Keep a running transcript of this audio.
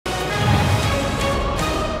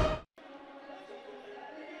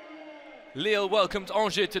Lille welcomed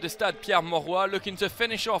Angers to the Stade Pierre Mauroy, looking to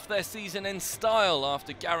finish off their season in style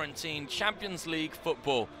after guaranteeing Champions League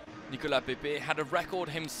football. Nicolas Pepe had a record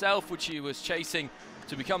himself which he was chasing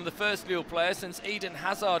to become the first Lille player since Eden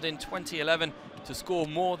Hazard in 2011 to score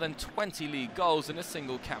more than 20 league goals in a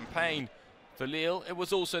single campaign. For Lille, it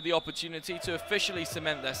was also the opportunity to officially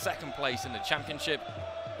cement their second place in the championship.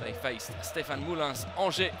 They faced Stéphane Moulin's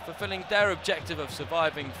Angers, fulfilling their objective of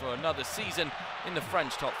surviving for another season in the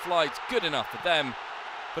French top flight. Good enough for them.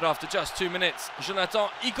 But after just 2 minutes, Jonathan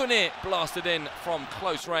IKONE blasted in from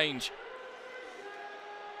close range.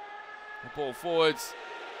 The ball forwards,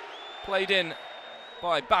 played in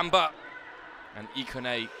by BAMBA, and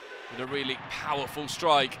IKONE with a really powerful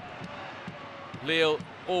strike. Lille,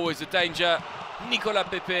 always a danger. Nicolas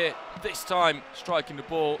Pepe, this time striking the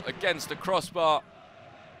ball against the crossbar.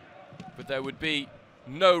 But there would be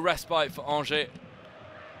no respite for Angers.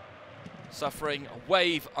 Suffering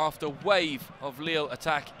wave after wave of Lille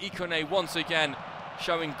attack. IKONE once again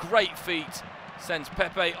showing great feet, sends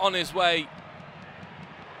Pepe on his way.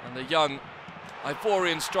 And the young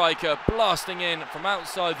Ivorian striker blasting in from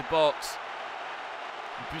outside the box.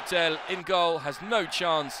 Butel in goal, has no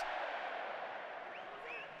chance.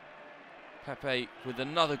 Pepe with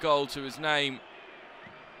another goal to his name.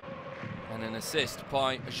 And an assist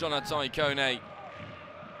by Jonathan IKONE.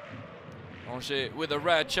 Angers with a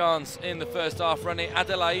rare chance in the first half.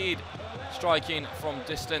 REINE-ADELAIDE striking from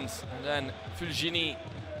distance. And then Fulgini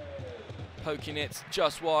poking it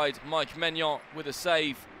just wide. MAIGNAN with a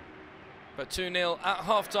save. But 2-0 at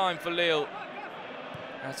half-time for Lille.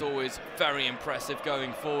 As always, very impressive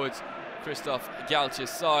going forwards. Christophe Galtier's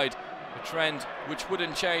side. A trend which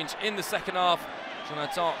wouldn't change in the second half.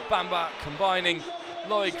 Jonathan BAMBA combining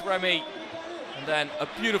Loïc, REMY. And then a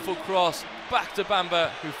beautiful cross back to BAMBA,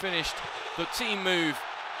 who finished the team move.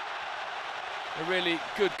 A really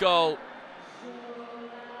good goal.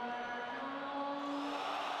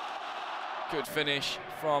 Good finish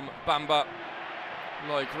from BAMBA.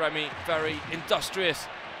 Loïc, REMY, very industrious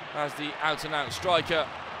as the out-and-out striker.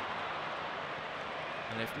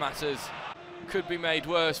 And if matters could be made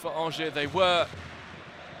worse for Angers, they were.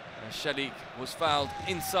 CELIK was fouled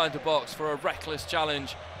inside the box for a reckless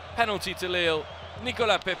challenge. Penalty to Lille.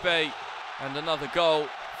 Nicolas Pepe, and another goal.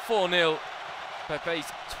 4-0.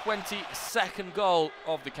 Pepe's 22nd goal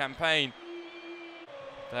of the campaign.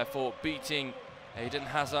 Therefore beating Eden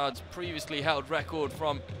Hazard's previously held record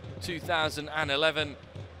from 2011.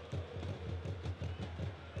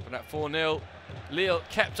 But at 4-0, Lille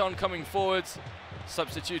kept on coming forwards.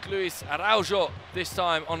 Substitute Luiz ARAUJO, this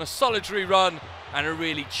time on a solitary run and a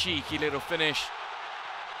really cheeky little finish,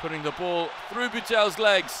 putting the ball through Butel's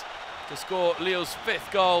legs to score Lille's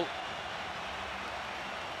 5th goal.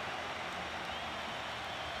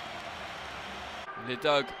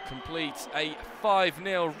 Ligue completes a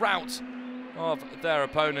 5-0 rout of their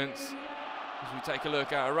opponents. As we take a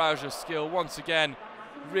look at ARAUJO's skill once again,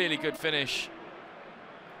 really good finish.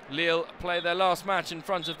 Lille play their last match in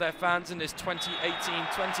front of their fans in this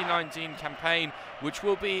 2018-2019 campaign, which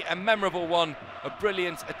will be a memorable one. A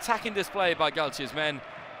brilliant attacking display by Galtier's men.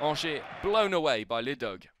 Angers blown away by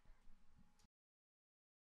Ligue.